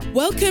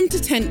Welcome to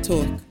Tent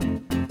Talk,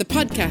 the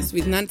podcast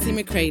with Nancy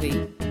McCready,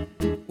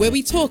 where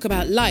we talk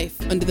about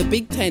life under the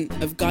big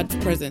tent of God's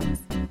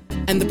presence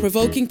and the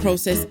provoking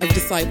process of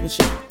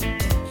discipleship.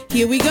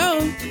 Here we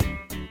go.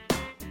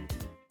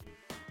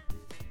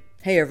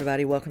 Hey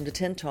everybody, welcome to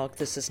Tent Talk.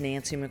 This is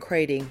Nancy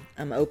McCready.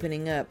 I'm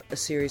opening up a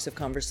series of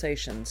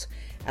conversations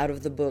out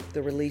of the book,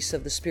 The Release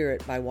of the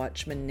Spirit by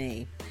Watchman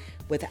Nee.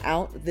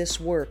 Without this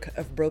work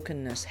of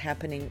brokenness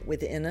happening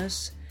within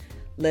us,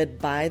 led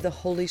by the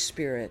Holy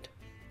Spirit,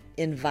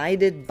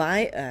 invited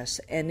by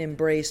us and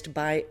embraced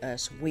by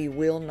us, we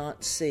will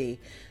not see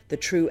the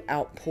true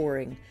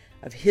outpouring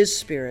of His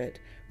Spirit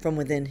from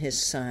within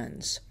His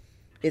sons.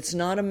 It's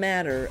not a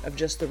matter of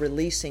just the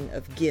releasing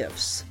of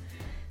gifts.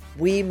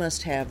 We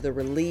must have the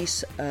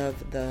release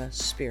of the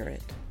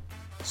Spirit.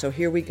 So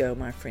here we go,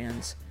 my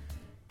friends.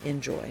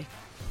 Enjoy.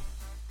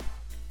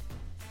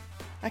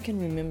 I can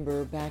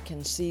remember back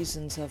in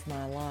seasons of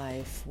my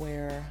life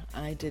where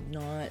I did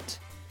not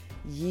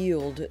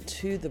yield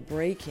to the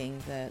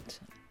breaking that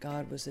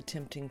God was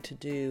attempting to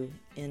do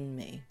in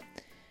me.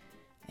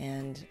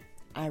 And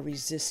I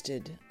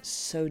resisted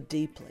so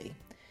deeply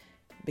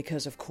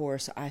because, of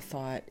course, I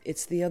thought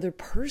it's the other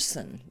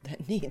person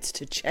that needs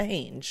to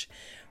change,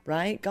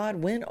 right? God,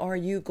 when are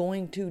you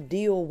going to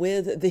deal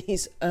with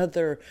these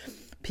other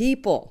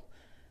people?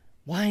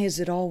 Why is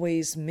it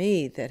always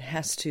me that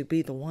has to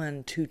be the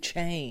one to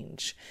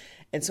change?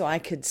 And so I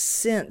could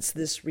sense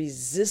this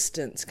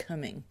resistance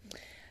coming.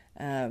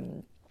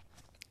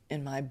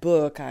 In my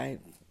book, I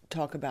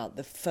talk about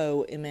the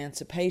faux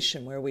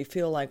emancipation, where we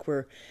feel like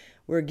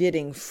we're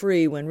getting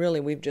free when really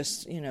we've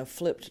just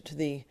flipped to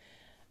the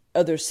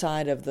other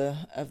side of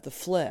the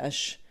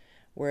flesh.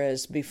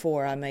 Whereas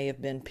before I may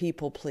have been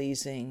people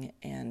pleasing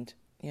and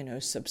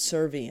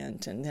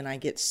subservient, and then I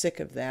get sick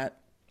of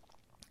that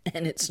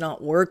and it's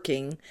not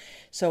working,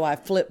 so I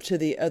flip to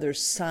the other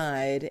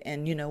side.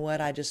 And you know what?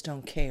 I just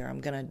don't care.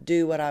 I'm going to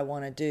do what I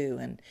want to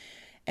do,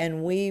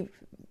 and we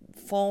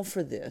fall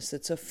for this.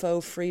 It's a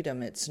faux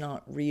freedom. It's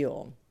not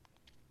real.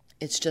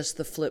 It's just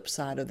the flip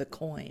side of the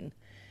coin,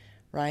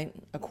 right?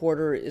 A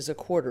quarter is a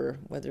quarter,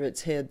 whether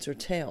it's heads or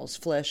tails.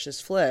 Flesh is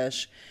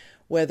flesh,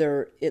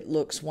 whether it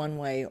looks one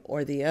way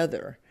or the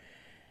other.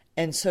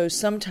 And so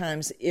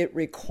sometimes why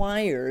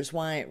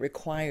it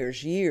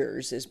requires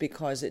years is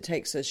because it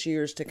takes us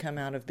years to come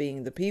out of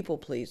being the people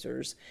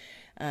pleasers.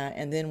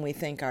 And then we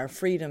think our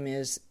freedom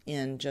is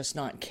in just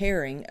not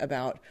caring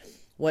about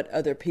what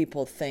other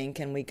people think,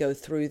 and we go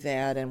through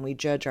that and we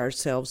judge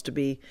ourselves to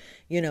be,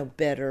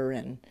 better,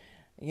 and,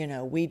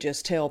 we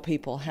just tell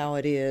people how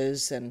it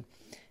is, and,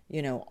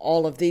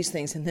 all of these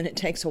things. And then it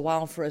takes a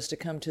while for us to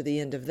come to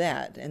the end of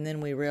that. And then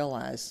we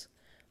realize,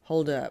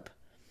 hold up,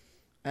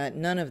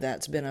 none of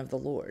that's been of the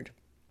Lord.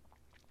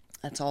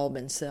 That's all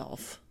been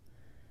self.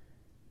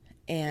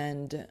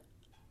 And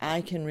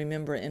I can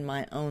remember in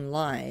my own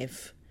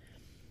life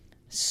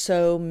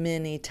so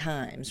many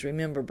times.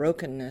 Remember,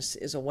 brokenness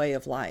is a way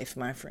of life,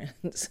 my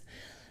friends,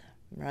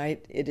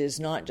 right? It is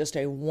not just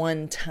a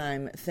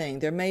one-time thing.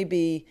 There may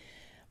be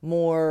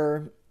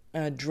more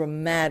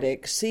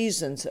dramatic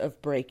seasons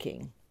of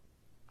breaking,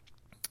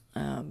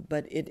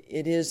 but it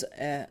is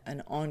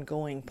an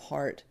ongoing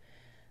part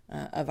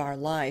of our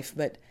life.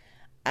 But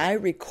I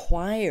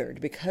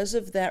required, because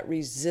of that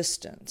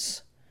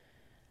resistance,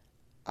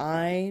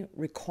 I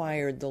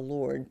required the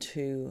Lord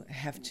to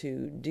have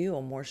to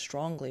deal more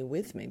strongly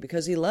with me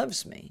because He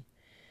loves me,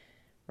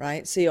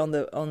 right? See, on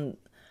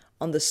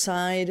the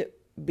side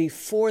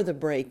before the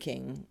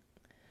breaking,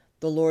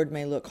 the Lord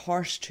may look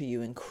harsh to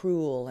you and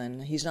cruel,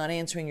 and He's not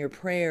answering your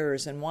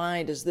prayers, and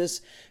why does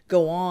this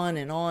go on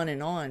and on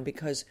and on?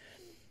 Because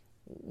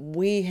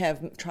we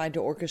have tried to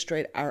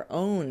orchestrate our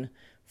own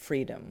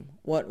freedom,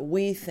 what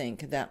we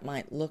think that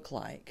might look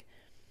like.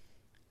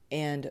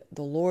 And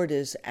the Lord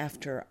is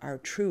after our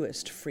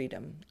truest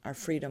freedom, our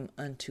freedom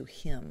unto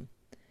Him,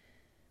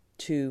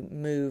 to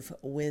move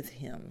with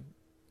Him.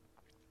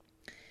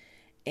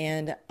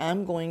 And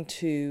I'm going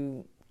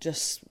to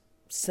just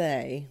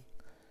say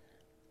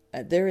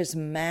there is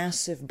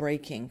massive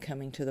breaking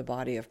coming to the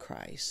body of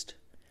Christ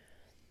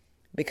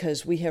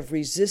because we have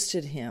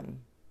resisted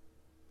Him.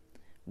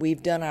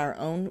 We've done our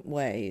own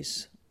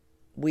ways.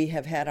 We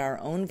have had our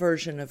own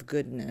version of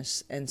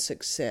goodness and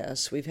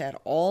success. We've had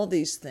all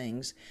these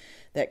things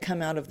that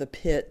come out of the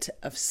pit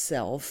of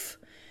self.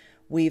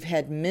 We've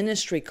had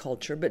ministry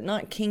culture, but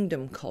not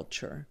kingdom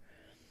culture.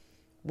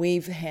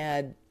 We've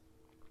had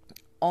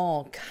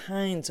all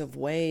kinds of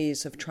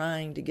ways of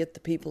trying to get the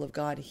people of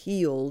God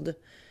healed,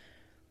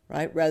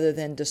 right? Rather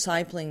than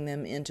discipling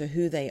them into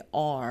who they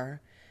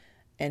are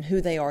and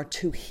who they are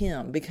to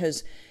Him.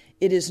 Because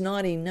it is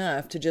not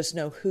enough to just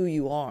know who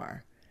you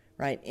are,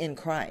 right, in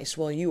Christ.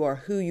 Well, you are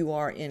who you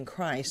are in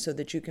Christ so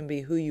that you can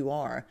be who you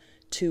are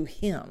to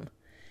Him.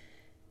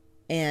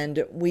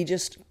 And we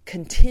just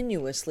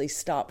continuously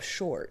stop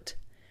short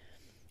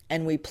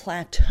and we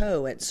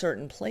plateau at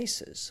certain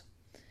places.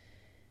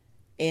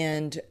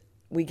 And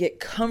we get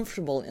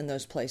comfortable in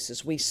those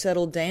places. We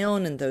settle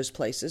down in those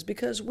places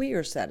because we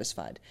are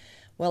satisfied.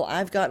 well,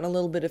 I've gotten a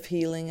little bit of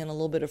healing and a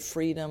little bit of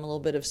freedom, a little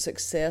bit of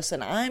success,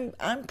 and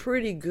I'm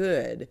pretty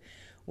good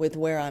with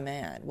where I'm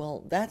at.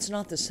 Well, that's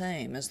not the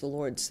same as the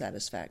Lord's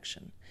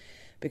satisfaction,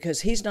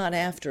 because He's not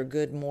after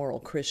good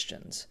moral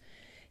Christians.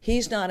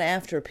 He's not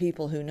after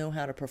people who know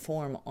how to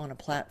perform on a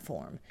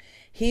platform.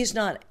 He's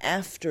not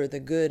after the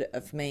good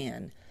of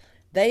man.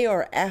 They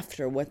are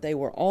after what they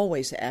were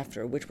always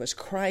after, which was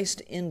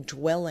Christ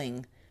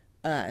indwelling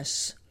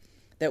us,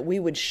 that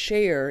we would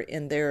share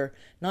in their,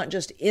 not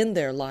just in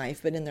their life,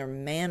 but in their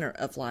manner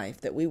of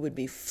life, that we would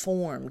be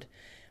formed,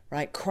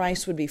 right?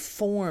 Christ would be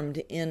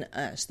formed in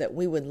us, that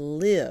we would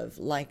live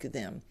like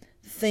them,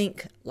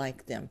 think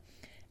like them,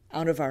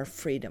 out of our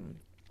freedom.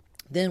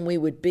 Then we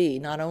would be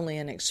not only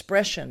an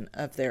expression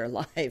of their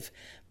life,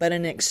 but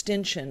an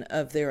extension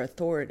of their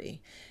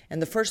authority.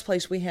 And the first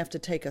place we have to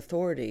take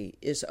authority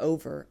is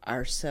over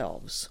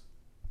ourselves.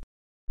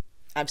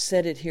 I've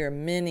said it here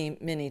many,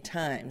 many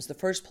times. The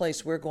first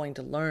place we're going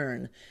to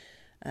learn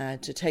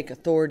to take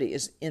authority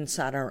is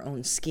inside our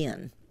own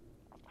skin,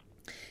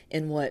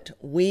 in what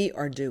we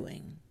are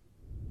doing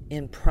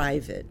in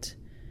private,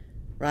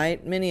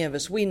 right? Many of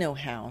us, we know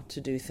how to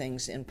do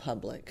things in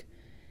public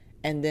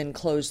and then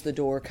close the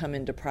door, come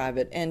into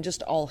private, and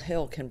just all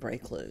hell can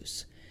break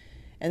loose.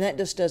 And that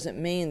just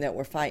doesn't mean that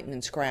we're fighting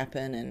and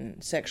scrapping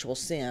and sexual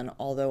sin,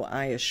 although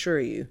I assure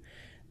you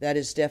that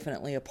is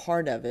definitely a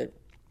part of it.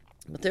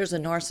 But there's a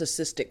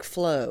narcissistic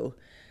flow,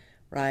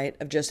 right,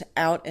 of just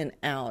out and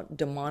out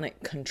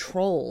demonic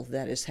control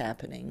that is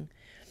happening,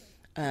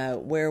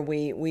 where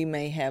we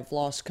may have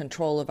lost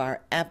control of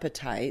our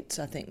appetites.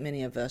 I think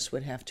many of us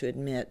would have to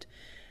admit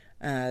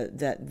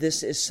that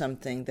this is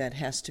something that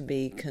has to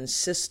be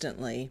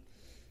consistently,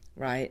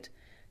 right,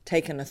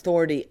 taken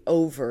authority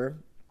over.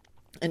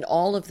 And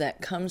all of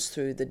that comes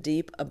through the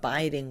deep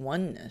abiding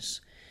oneness.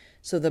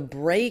 So the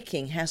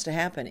breaking has to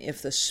happen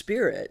if the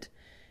spirit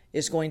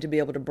is going to be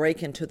able to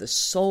break into the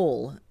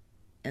soul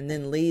and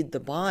then lead the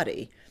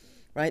body,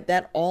 right?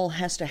 That all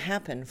has to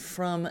happen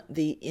from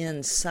the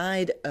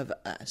inside of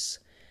us.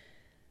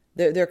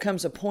 There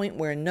comes a point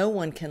where no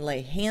one can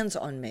lay hands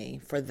on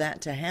me for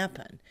that to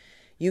happen.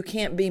 You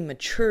can't be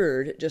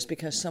matured just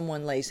because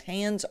someone lays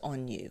hands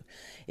on you.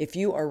 If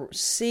you are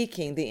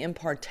seeking the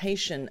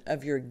impartation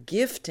of your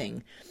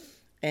gifting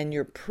and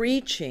your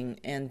preaching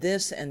and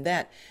this and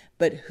that,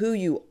 but who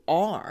you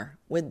are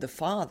with the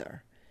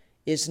Father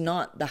is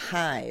not the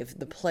hive,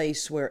 the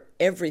place where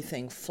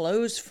everything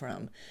flows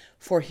from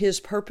for His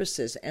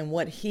purposes and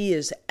what He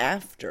is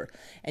after,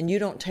 and you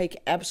don't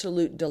take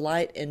absolute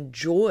delight and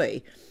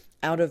joy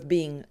out of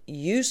being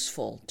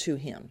useful to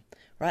Him.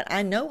 Right?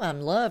 I know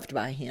I'm loved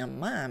by Him.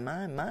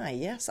 My.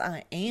 Yes,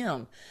 I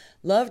am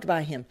loved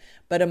by Him.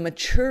 But a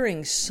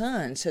maturing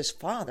son says,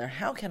 Father,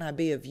 how can I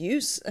be of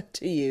use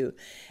to you?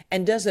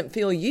 And doesn't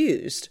feel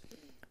used,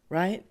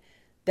 right?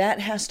 That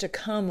has to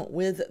come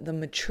with the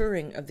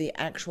maturing of the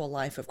actual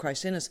life of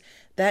Christ in us.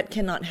 That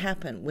cannot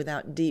happen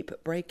without deep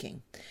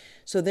breaking.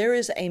 So there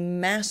is a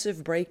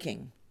massive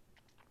breaking,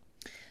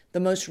 the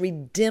most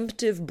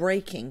redemptive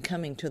breaking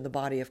coming to the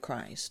body of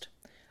Christ.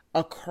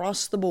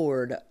 Across the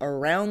board,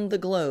 around the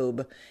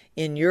globe,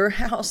 in your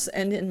house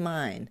and in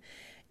mine,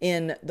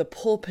 in the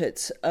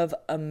pulpits of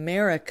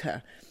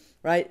America,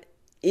 right?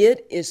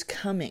 It is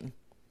coming.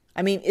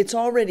 I mean, it's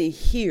already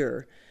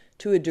here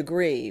to a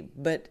degree,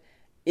 but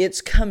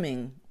it's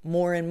coming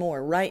more and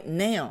more. Right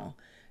now,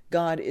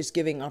 God is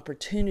giving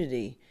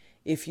opportunity,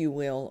 if you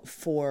will,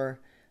 for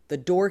the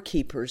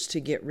doorkeepers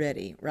to get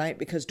ready, right?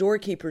 Because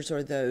doorkeepers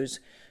are those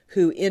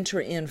who enter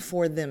in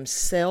for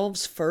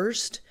themselves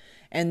first,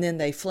 and then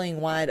they fling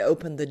wide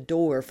open the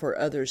door for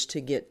others to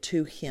get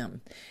to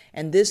Him.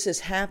 And this is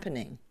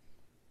happening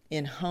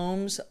in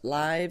homes,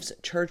 lives,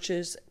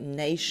 churches,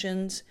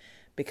 nations,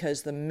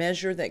 because the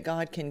measure that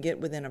God can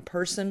get within a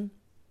person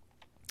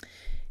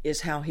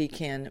is how He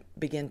can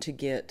begin to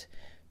get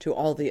to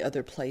all the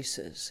other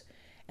places.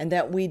 And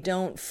that we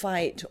don't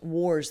fight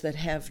wars that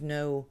have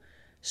no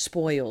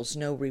spoils,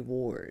 no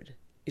reward.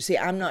 You see,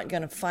 I'm not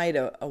going to fight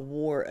a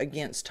war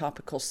against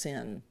topical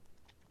sin.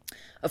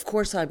 Of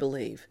course I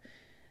believe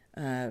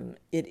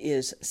it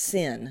is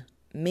sin,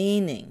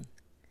 meaning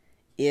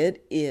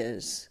it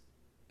is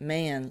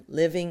man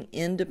living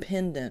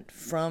independent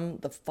from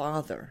the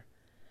Father.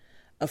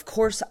 Of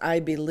course I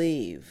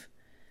believe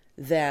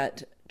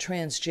that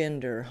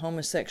transgender,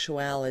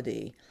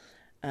 homosexuality,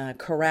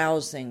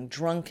 carousing,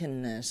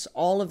 drunkenness,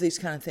 all of these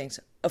kind of things,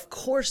 of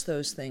course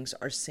those things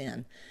are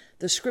sin.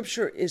 The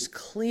Scripture is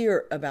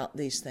clear about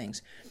these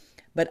things.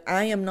 But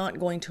I am not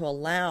going to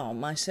allow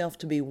myself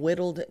to be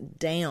whittled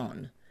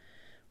down,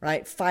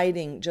 right?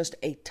 Fighting just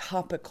a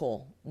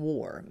topical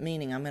war,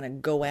 meaning I'm going to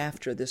go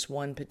after this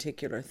one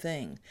particular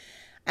thing.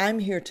 I'm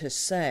here to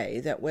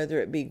say that whether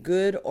it be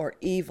good or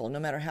evil, no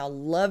matter how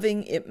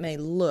loving it may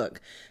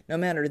look, no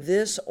matter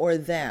this or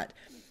that,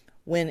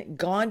 when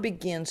God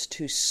begins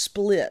to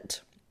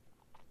split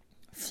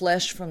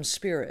flesh from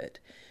spirit,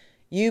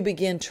 you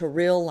begin to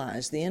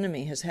realize the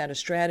enemy has had a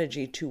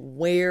strategy to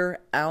wear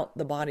out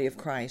the body of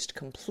Christ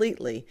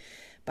completely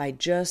by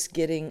just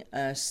getting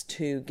us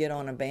to get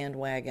on a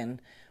bandwagon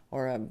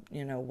or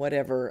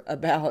whatever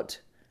about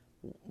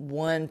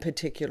one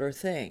particular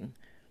thing,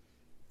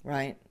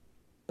 right?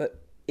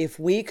 But if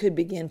we could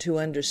begin to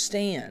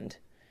understand,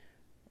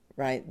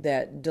 right,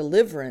 that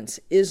deliverance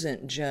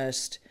isn't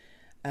just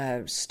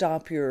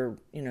stop your,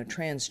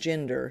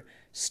 transgender,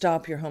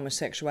 stop your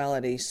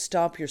homosexuality,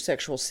 stop your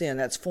sexual sin.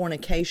 That's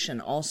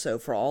fornication also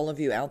for all of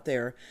you out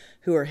there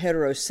who are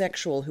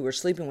heterosexual, who are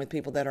sleeping with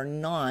people that are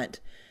not,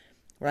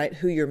 right,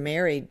 who you're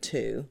married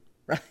to,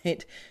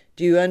 right?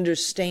 Do you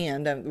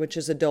understand, which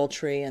is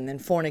adultery, and then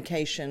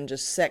fornication,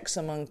 just sex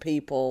among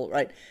people,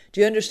 right?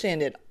 Do you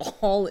understand it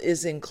all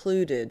is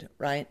included,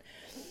 right?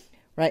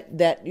 Right?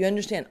 That you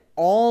understand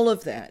all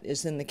of that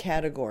is in the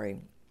category,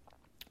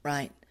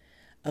 right,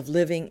 of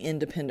living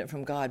independent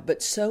from God.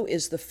 But so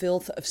is the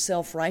filth of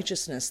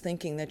self-righteousness,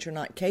 thinking that you're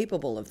not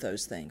capable of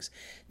those things,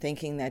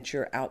 thinking that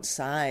you're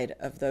outside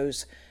of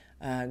those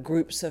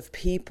groups of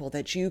people,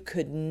 that you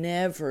could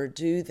never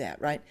do that,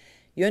 right?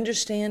 You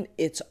understand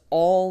it's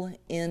all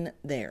in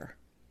there.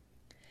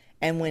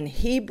 And when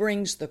he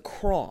brings the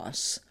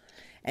cross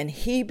and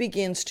he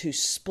begins to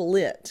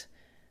split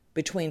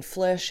between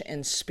flesh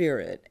and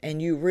spirit,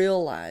 and you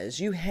realize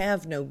you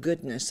have no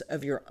goodness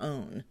of your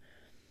own,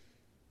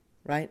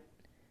 right?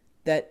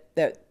 That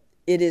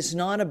it is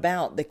not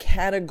about the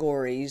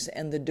categories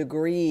and the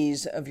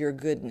degrees of your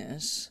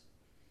goodness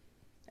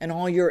and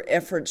all your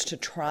efforts to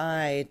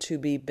try to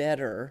be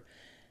better.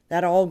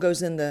 That all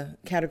goes in the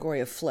category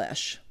of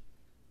flesh,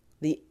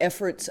 the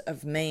efforts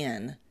of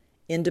man,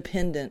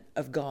 independent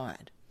of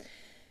God.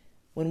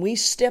 When we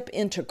step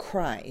into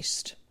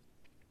Christ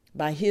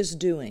by his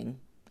doing,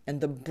 and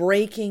the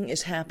breaking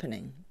is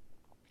happening,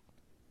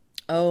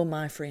 oh,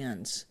 my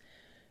friends,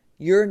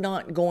 you're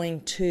not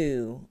going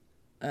to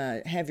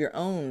have your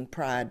own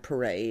pride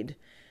parade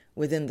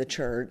within the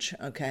church,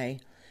 okay,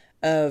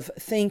 of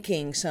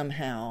thinking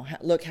somehow,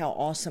 look how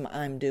awesome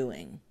I'm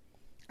doing.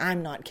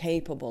 I'm not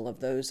capable of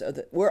those.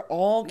 We're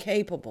all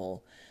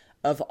capable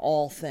of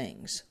all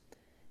things.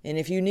 And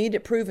if you need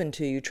it proven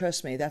to you,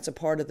 trust me, that's a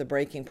part of the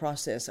breaking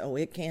process. Oh,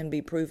 it can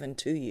be proven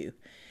to you.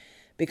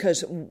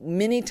 Because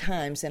many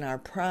times in our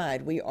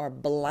pride, we are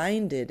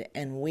blinded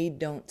and we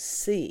don't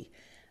see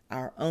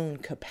our own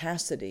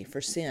capacity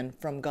for sin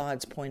from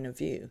God's point of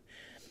view.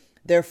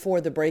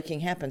 Therefore, the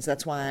breaking happens.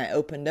 That's why I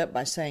opened up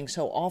by saying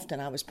so often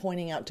I was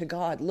pointing out to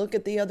God, look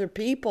at the other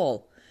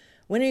people.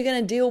 When are you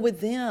going to deal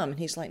with them? And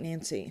he's like,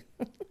 Nancy,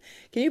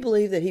 can you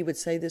believe that he would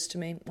say this to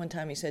me? One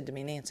time he said to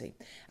me, Nancy,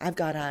 I've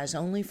got eyes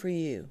only for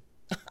you.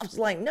 I was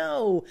like,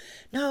 no,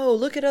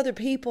 look at other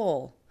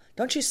people.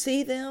 Don't you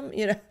see them?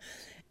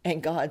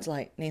 And God's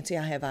like, Nancy,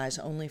 I have eyes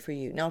only for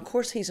you. Now, of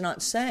course, he's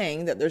not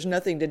saying that there's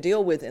nothing to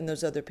deal with in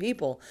those other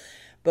people.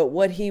 But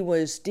what he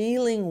was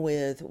dealing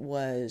with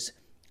was,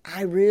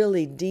 I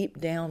really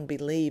deep down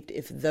believed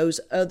if those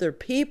other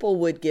people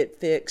would get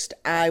fixed,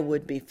 I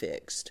would be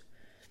fixed.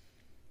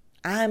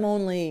 I'm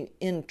only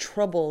in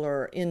trouble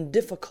or in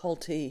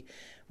difficulty,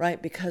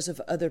 right, because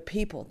of other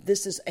people.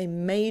 This is a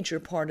major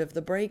part of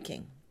the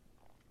breaking.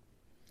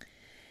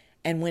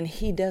 And when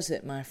he does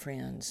it, my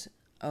friends,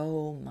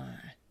 oh my.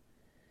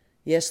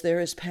 Yes, there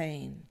is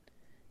pain.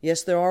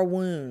 Yes, there are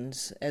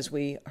wounds, as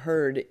we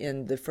heard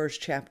in the first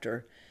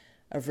chapter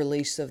of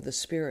Release of the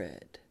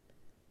Spirit.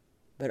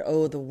 But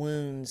oh, the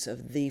wounds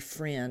of the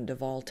friend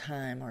of all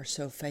time are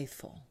so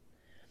faithful.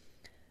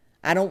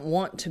 I don't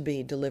want to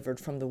be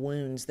delivered from the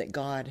wounds that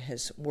God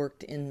has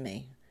worked in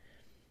me.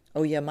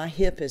 Oh yeah, my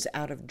hip is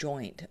out of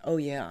joint. Oh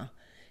yeah,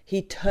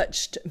 he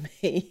touched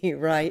me,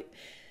 right?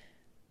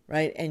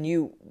 Right, and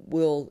you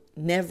will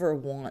never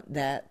want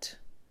that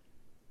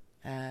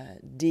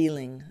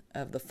dealing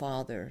of the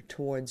Father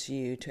towards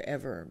you to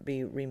ever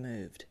be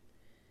removed.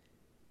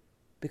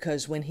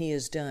 Because when he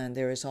is done,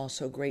 there is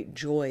also great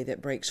joy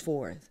that breaks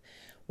forth.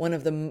 One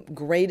of the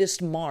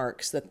greatest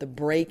marks that the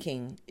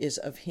breaking is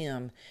of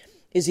him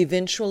is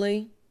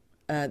eventually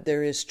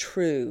there is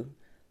true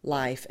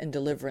life and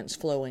deliverance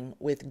flowing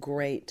with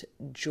great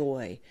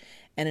joy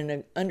and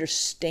an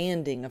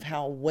understanding of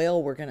how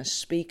well we're going to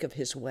speak of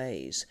his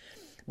ways,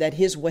 that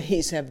his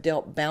ways have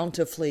dealt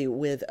bountifully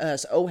with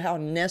us. Oh, how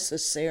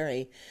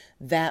necessary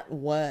that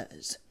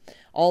was.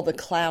 All the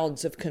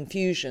clouds of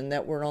confusion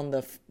that were on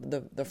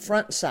the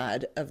front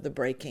side of the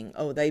breaking,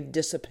 oh, they've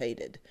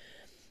dissipated.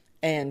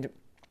 And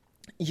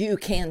you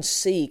can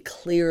see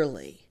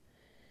clearly,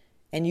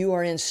 and you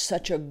are in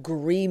such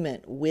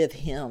agreement with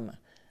him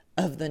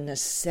of the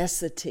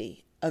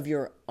necessity of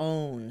your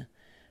own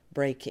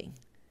breaking,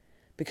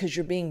 because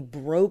you're being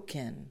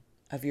broken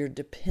of your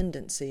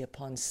dependency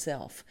upon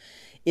self.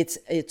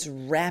 It's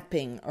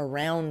wrapping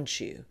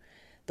around you.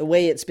 The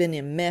way it's been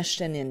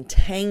enmeshed and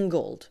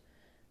entangled,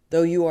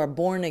 though you are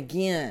born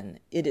again,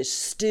 it is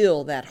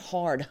still that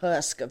hard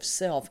husk of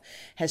self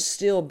has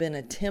still been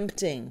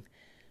attempting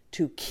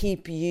to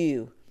keep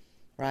you,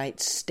 right,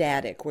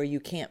 static, where you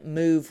can't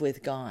move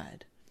with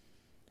God.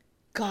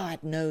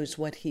 God knows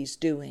what he's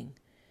doing,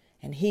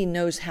 And He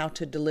knows how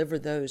to deliver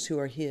those who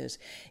are His.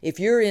 If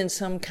you're in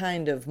some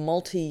kind of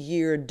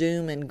multi-year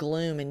doom and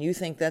gloom and you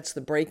think that's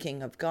the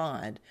breaking of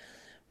God,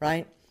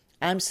 right?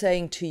 I'm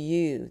saying to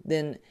you,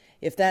 then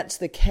if that's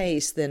the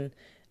case, then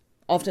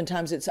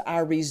oftentimes it's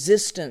our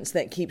resistance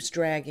that keeps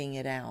dragging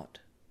it out,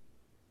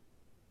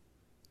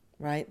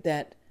 right?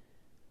 That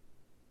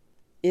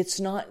it's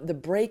not the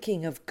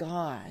breaking of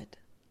God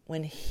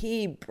when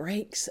He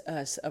breaks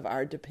us of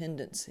our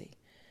dependency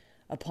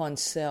upon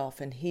self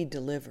and He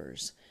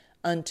delivers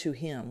unto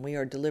Him. We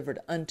are delivered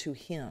unto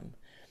Him.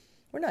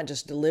 We're not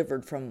just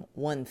delivered from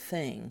one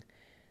thing.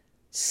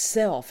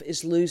 Self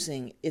is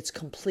losing its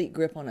complete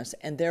grip on us,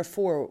 and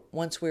therefore,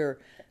 once we're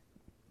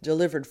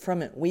delivered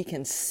from it, we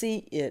can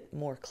see it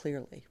more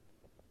clearly.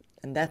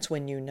 And that's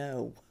when you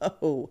know,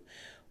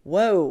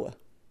 whoa,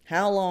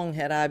 how long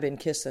had I been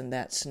kissing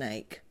that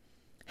snake?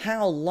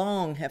 How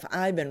long have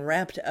I been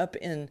wrapped up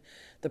in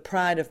the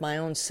pride of my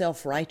own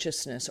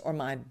self-righteousness or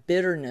my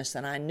bitterness,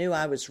 and I knew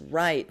I was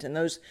right and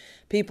those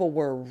people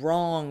were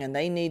wrong and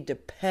they need to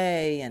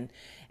pay,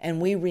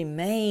 and we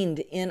remained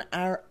in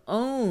our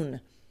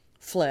own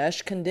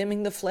flesh,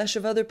 condemning the flesh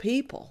of other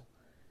people.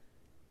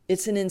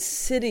 It's an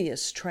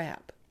insidious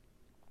trap.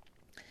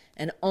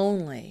 And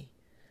only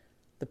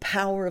the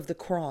power of the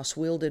cross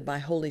wielded by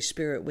Holy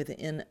Spirit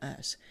within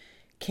us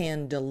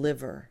can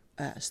deliver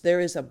us. There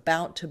is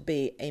about to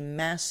be a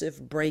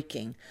massive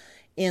breaking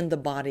in the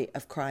body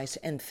of Christ,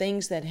 and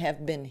things that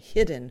have been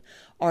hidden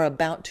are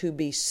about to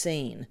be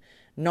seen.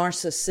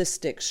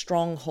 Narcissistic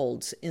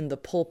strongholds in the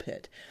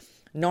pulpit.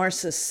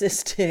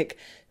 Narcissistic,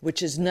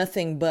 which is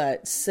nothing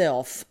but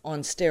self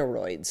on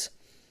steroids.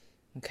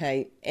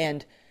 Okay,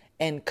 and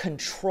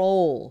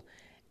control,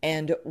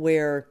 and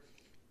where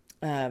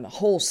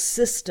whole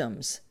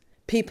systems,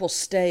 people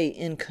stay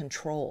in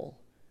control.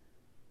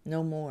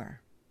 No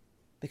more.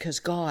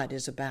 Because God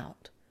is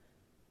about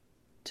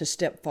to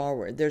step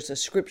forward. There's a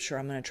scripture,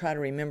 I'm going to try to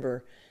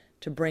remember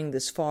to bring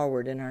this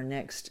forward in our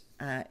next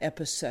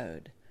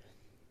episode,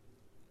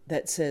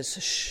 that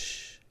says,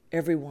 shh,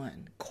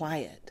 everyone,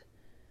 quiet.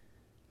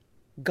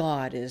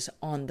 God is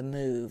on the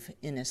move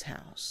in His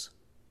house.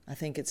 I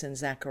think it's in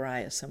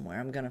Zechariah somewhere.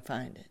 I'm going to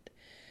find it.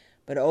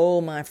 But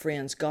oh, my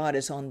friends, God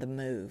is on the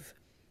move.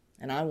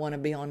 And I want to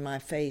be on my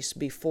face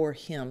before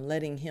Him,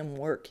 letting Him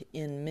work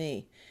in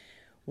me.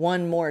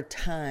 One more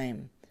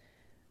time,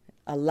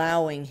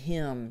 allowing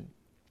Him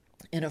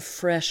in a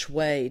fresh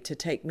way to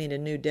take me to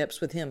new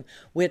depths with Him,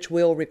 which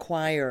will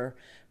require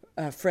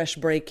fresh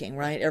breaking,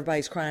 right?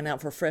 Everybody's crying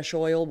out for fresh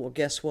oil. Well,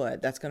 guess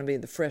what? That's going to be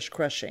the fresh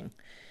crushing.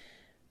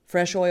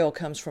 Fresh oil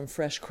comes from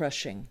fresh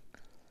crushing,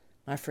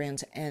 my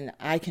friends, and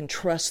I can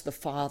trust the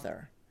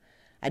Father.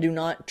 I do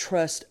not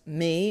trust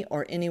me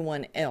or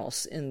anyone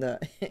else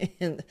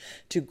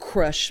to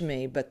crush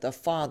me, but the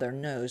Father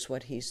knows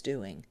what He's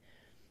doing.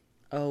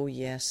 Oh,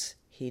 yes,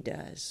 He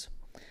does.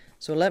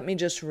 So let me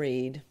just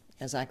read,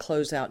 as I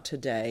close out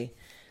today,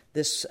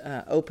 this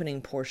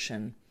opening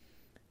portion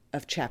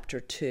of chapter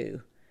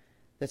 2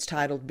 that's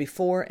titled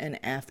Before and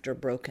After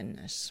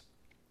Brokenness.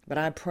 But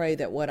I pray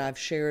that what I've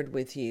shared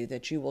with you,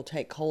 that you will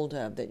take hold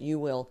of, that you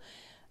will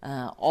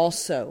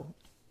also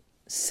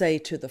say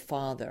to the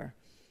Father,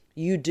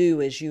 you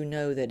do as you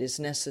know that is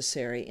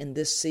necessary in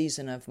this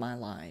season of my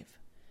life,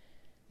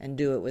 and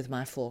do it with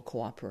my full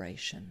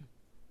cooperation.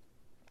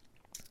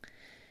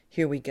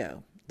 Here we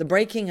go. The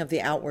breaking of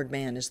the outward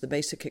man is the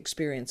basic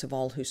experience of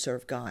all who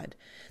serve God.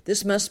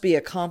 This must be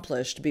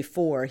accomplished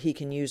before He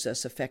can use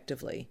us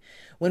effectively.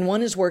 When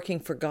one is working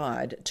for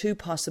God, two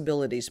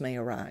possibilities may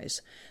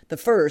arise. The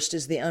first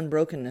is the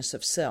unbrokenness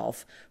of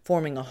self,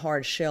 forming a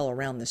hard shell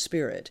around the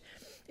spirit.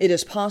 It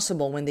is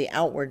possible when the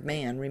outward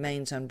man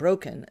remains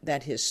unbroken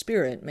that his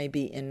spirit may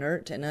be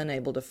inert and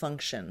unable to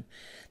function.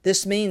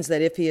 This means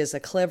that if he is a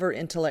clever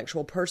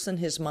intellectual person,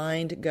 his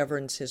mind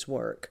governs his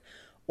work.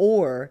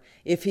 Or,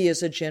 if he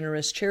is a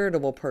generous,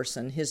 charitable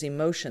person, his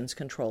emotions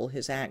control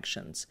his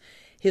actions.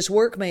 His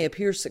work may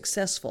appear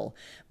successful,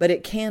 but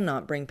it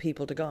cannot bring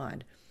people to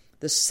God.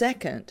 The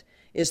second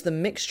is the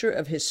mixture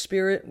of his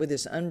spirit with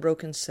his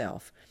unbroken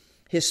self.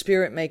 His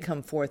spirit may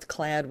come forth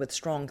clad with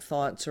strong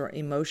thoughts or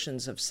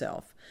emotions of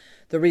self.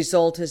 The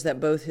result is that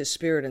both his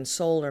spirit and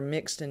soul are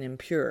mixed and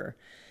impure.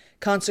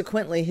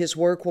 Consequently, his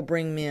work will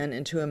bring men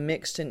into a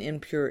mixed and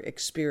impure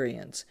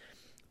experience.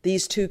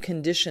 These two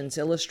conditions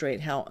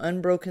illustrate how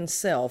unbroken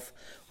self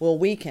will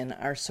weaken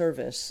our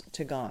service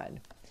to God.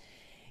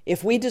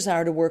 If we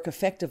desire to work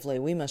effectively,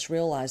 we must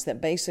realize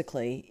that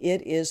basically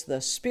it is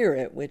the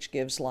Spirit which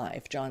gives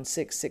life. John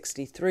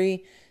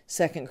 6:63,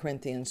 2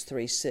 Corinthians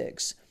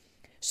 3:6.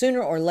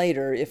 Sooner or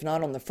later, if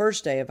not on the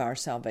first day of our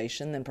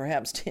salvation, then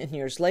perhaps 10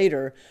 years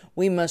later,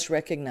 we must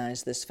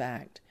recognize this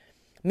fact.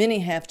 Many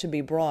have to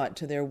be brought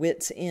to their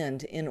wits'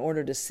 end in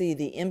order to see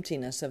the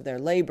emptiness of their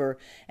labor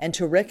and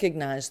to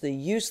recognize the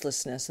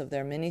uselessness of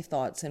their many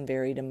thoughts and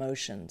varied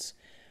emotions.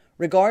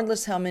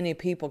 Regardless how many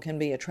people can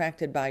be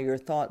attracted by your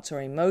thoughts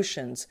or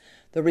emotions,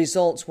 the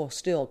results will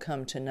still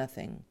come to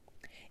nothing.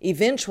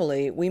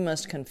 Eventually, we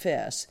must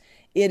confess,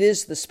 it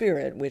is the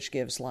Spirit which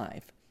gives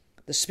life.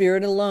 The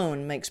Spirit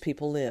alone makes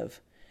people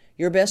live.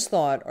 Your best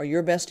thought or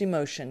your best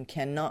emotion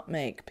cannot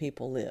make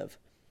people live.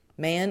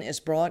 Man is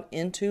brought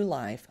into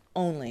life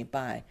only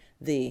by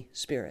the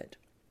Spirit.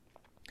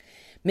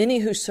 Many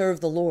who serve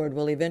the Lord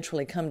will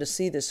eventually come to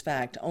see this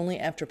fact only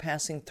after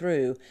passing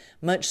through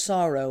much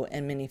sorrow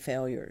and many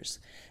failures.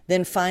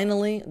 Then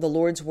finally, the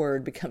Lord's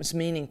word becomes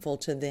meaningful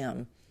to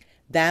them.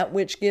 That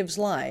which gives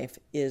life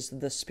is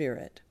the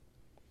Spirit.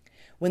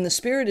 When the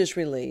Spirit is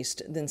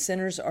released, then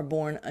sinners are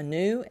born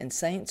anew and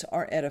saints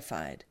are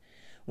edified.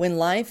 When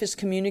life is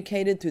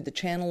communicated through the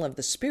channel of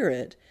the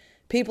Spirit,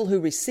 people who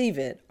receive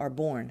it are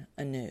born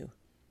anew.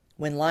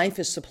 When life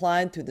is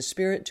supplied through the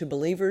Spirit to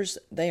believers,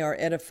 they are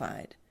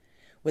edified.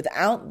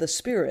 Without the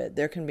Spirit,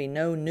 there can be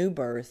no new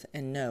birth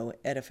and no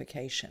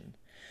edification.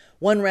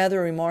 One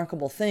rather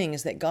remarkable thing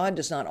is that God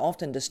does not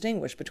often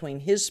distinguish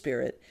between His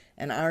Spirit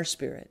and our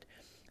spirit.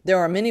 There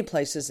are many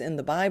places in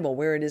the Bible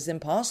where it is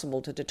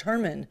impossible to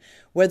determine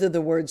whether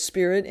the word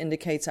spirit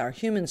indicates our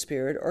human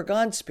spirit or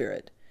God's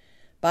Spirit.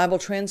 Bible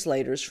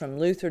translators, from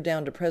Luther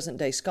down to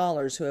present-day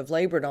scholars who have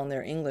labored on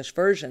their English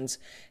versions,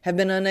 have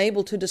been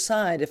unable to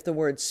decide if the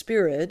word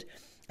spirit,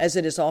 as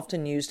it is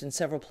often used in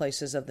several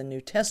places of the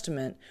New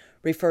Testament,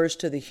 refers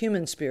to the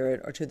human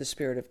spirit or to the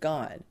Spirit of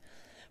God.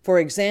 For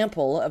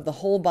example, of the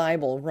whole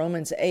Bible,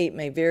 Romans 8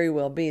 may very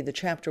well be the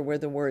chapter where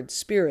the word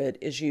spirit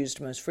is used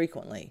most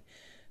frequently.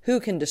 Who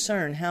can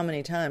discern how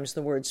many times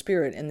the word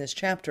spirit in this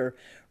chapter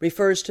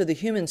refers to the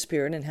human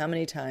spirit and how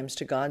many times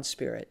to God's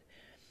Spirit?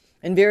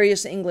 In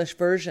various English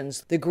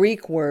versions, the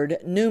Greek word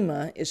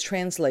pneuma is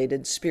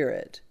translated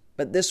spirit,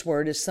 but this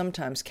word is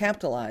sometimes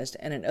capitalized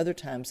and at other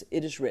times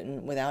it is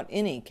written without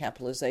any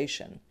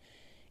capitalization.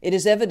 It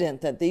is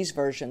evident that these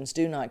versions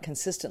do not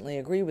consistently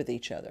agree with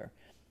each other.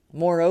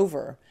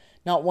 Moreover,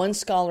 not one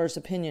scholar's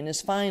opinion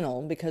is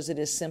final because it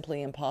is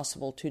simply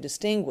impossible to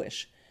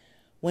distinguish.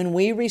 When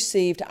we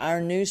received our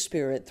new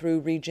spirit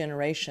through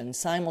regeneration,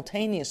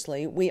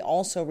 simultaneously we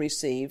also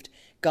received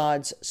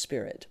God's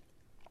Spirit.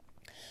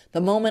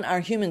 The moment our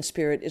human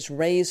spirit is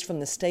raised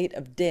from the state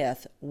of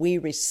death, we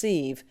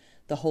receive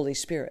the Holy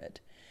Spirit.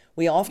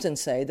 We often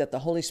say that the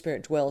Holy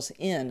Spirit dwells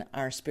in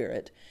our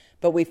spirit,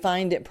 but we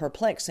find it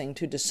perplexing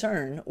to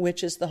discern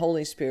which is the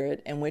Holy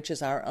Spirit and which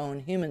is our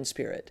own human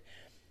spirit.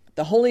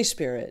 The Holy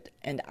Spirit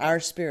and our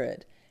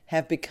spirit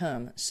have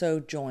become so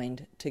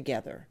joined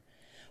together.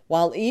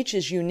 While each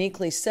is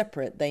uniquely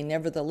separate, they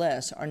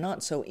nevertheless are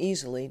not so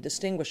easily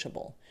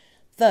distinguishable.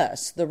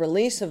 Thus, the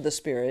release of the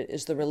Spirit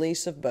is the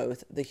release of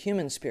both the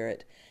human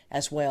spirit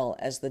as well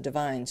as the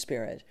divine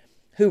Spirit,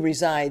 who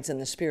resides in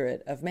the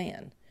spirit of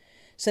man.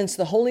 Since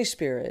the Holy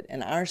Spirit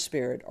and our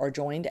spirit are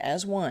joined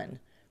as one,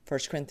 1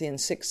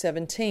 Corinthians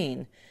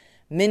 6:17,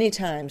 many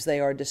times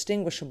they are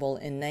distinguishable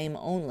in name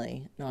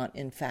only, not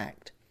in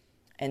fact.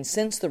 And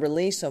since the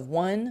release of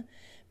one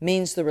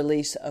means the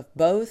release of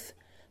both,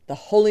 the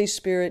Holy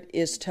Spirit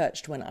is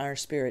touched when our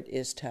spirit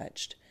is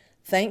touched.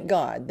 Thank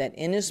God that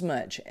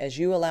inasmuch as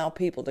you allow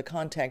people to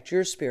contact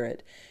your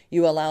spirit,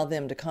 you allow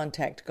them to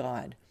contact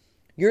God.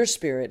 Your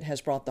spirit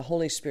has brought the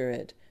Holy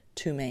Spirit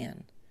to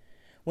man.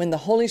 When the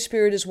Holy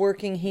Spirit is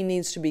working, He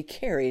needs to be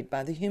carried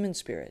by the human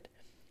spirit.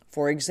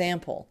 For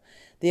example,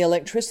 the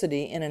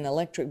electricity in an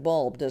electric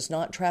bulb does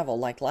not travel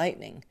like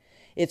lightning.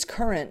 Its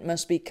current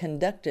must be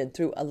conducted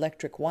through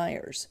electric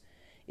wires.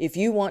 If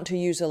you want to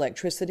use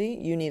electricity,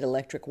 you need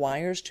electric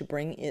wires to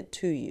bring it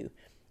to you.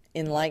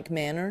 In like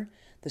manner,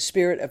 the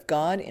Spirit of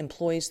God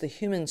employs the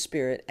human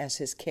spirit as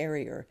His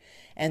carrier,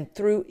 and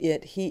through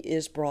it He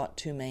is brought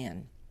to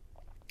man.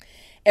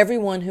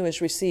 Everyone who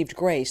has received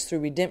grace through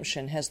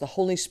redemption has the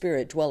Holy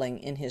Spirit dwelling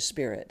in his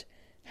spirit.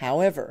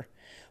 However,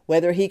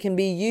 whether he can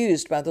be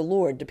used by the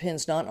Lord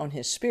depends not on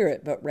his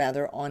spirit, but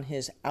rather on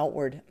his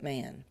outward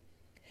man.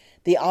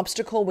 The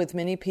obstacle with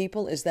many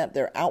people is that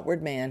their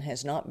outward man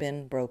has not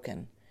been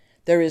broken.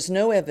 There is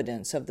no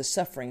evidence of the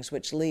sufferings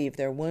which leave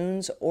their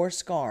wounds or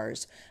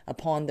scars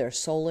upon their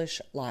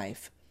soulish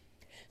life.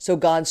 So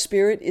God's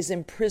Spirit is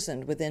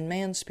imprisoned within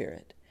man's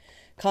spirit.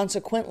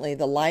 Consequently,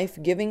 the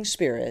life-giving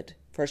Spirit,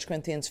 1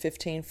 Corinthians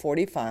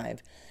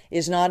 15:45,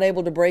 is not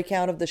able to break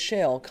out of the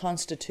shell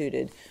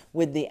constituted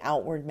with the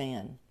outward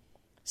man.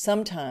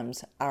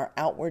 Sometimes our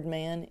outward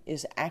man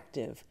is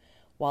active,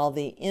 while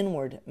the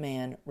inward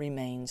man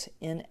remains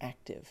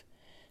inactive.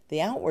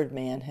 The outward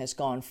man has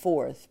gone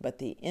forth, but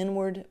the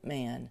inward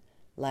man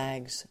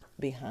lags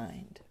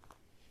behind.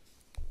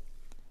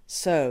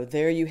 So,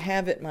 there you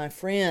have it, my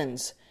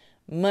friends.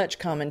 Much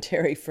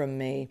commentary from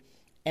me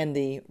and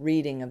the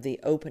reading of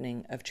the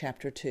opening of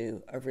chapter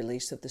 2 of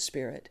Release of the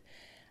Spirit.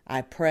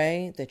 I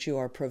pray that you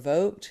are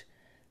provoked,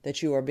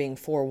 that you are being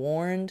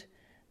forewarned,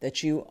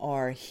 that you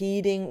are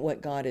heeding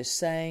what God is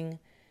saying.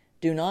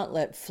 Do not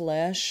let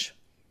flesh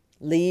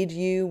lead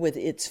you with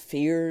its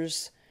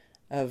fears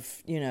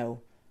of,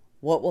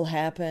 what will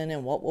happen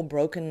and what will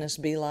brokenness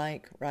be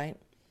like, right?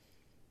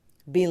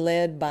 Be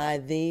led by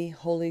the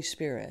Holy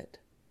Spirit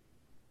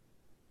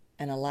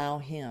and allow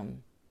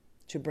Him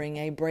to bring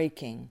a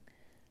breaking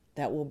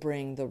that will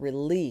bring the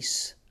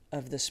release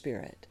of the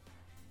Spirit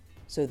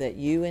so that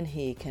you and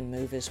He can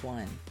move as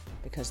one.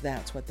 because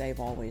that's what they've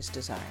always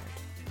desired.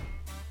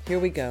 Here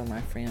we go,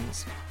 my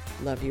friends.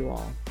 Love you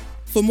all.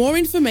 For more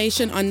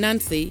information on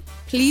Nancy,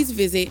 please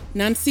visit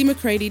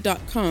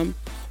nancymccready.com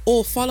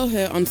or follow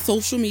her on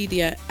social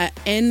media at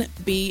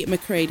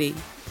NBMcCready.